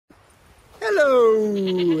Hello,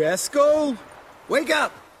 Eskel. Wake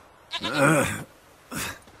up.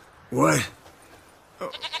 What?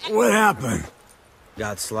 What happened?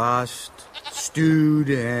 Got sloshed,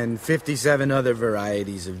 stewed, and 57 other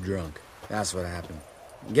varieties of drunk. That's what happened.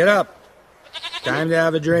 Get up. Time to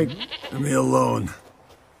have a drink. Leave me alone.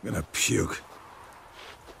 I'm gonna puke.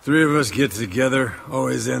 Three of us get together,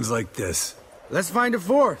 always ends like this. Let's find a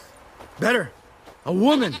fourth. Better. A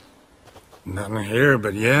woman. Nothing here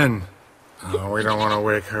but Yen. Oh, we don't want to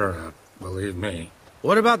wake her up, believe me.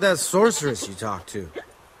 What about that sorceress you talked to?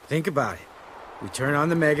 Think about it. We turn on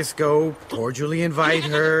the megascope, cordially invite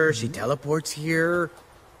her, she teleports here.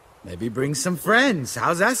 Maybe bring some friends.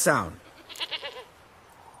 How's that sound?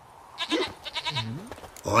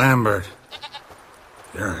 Lambert,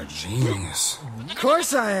 you're a genius. Of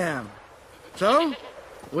course I am. So,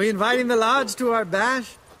 we inviting the lodge to our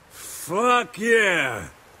bash? Fuck yeah!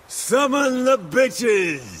 Summon the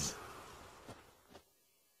bitches!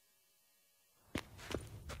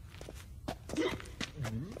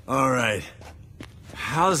 Alright.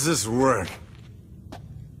 How's this work?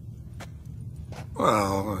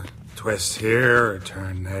 Well, twist here,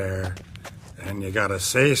 turn there, and you gotta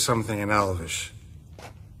say something in Elvish.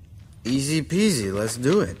 Easy peasy, let's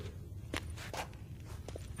do it.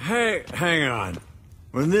 Hey, hang on.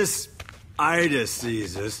 When this Ida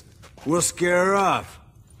sees us, we'll scare her off.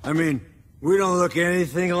 I mean, we don't look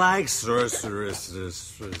anything like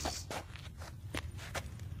sorceresses.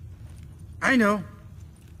 I know.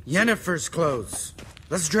 Yennefer's clothes.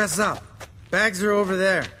 Let's dress up. Bags are over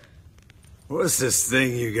there. What's this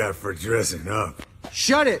thing you got for dressing up?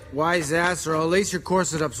 Shut it, wise ass, or I'll lace your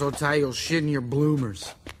corset up so tight you'll shit in your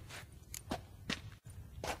bloomers.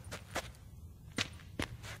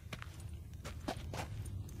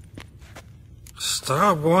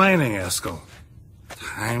 Stop whining, Eskel.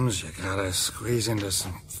 Times you gotta squeeze into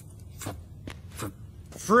some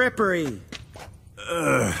Frippery.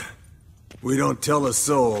 We don't tell a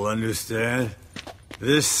soul, understand?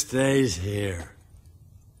 This stays here.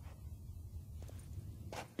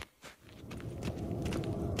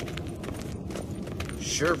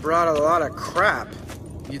 Sure brought a lot of crap.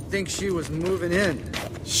 You'd think she was moving in.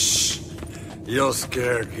 Shh. You'll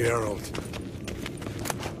scare Geralt.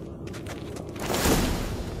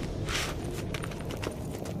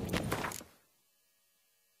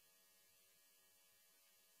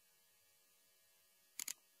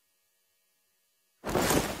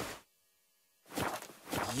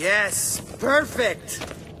 Yes, perfect.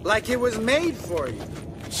 Like it was made for you.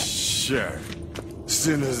 Sure.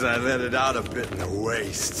 Soon as I let it out a bit in the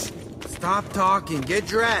waist. Stop talking, get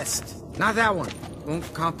dressed. Not that one.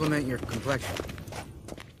 Won't compliment your complexion.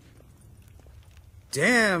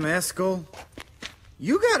 Damn, Eskel.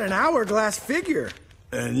 You got an hourglass figure.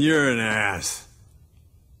 And you're an ass.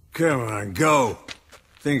 Come on, go.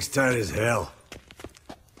 Thing's tight as hell.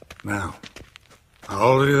 Now,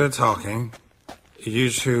 I'll do the talking.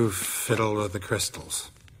 You two fiddle with the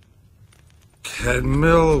crystals.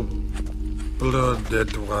 Cadmil blood de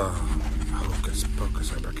doigt. Hocus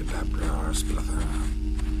pocus abracadabra splather.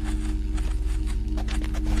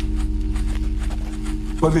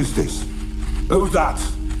 What is this? Who's that?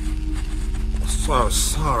 So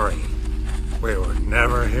sorry. We were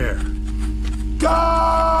never here.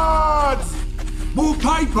 Guards! More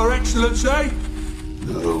paper, Excellency!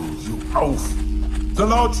 No, you oaf! The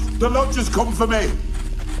lodge has come for me!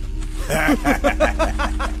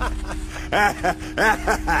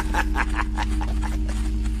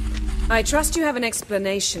 I trust you have an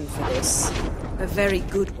explanation for this. A very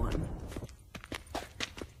good one.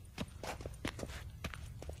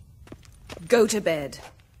 Go to bed.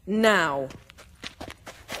 Now.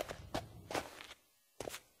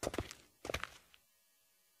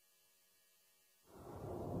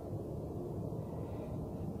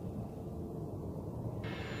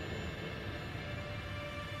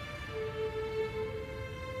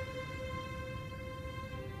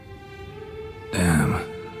 Damn.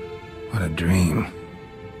 What a dream.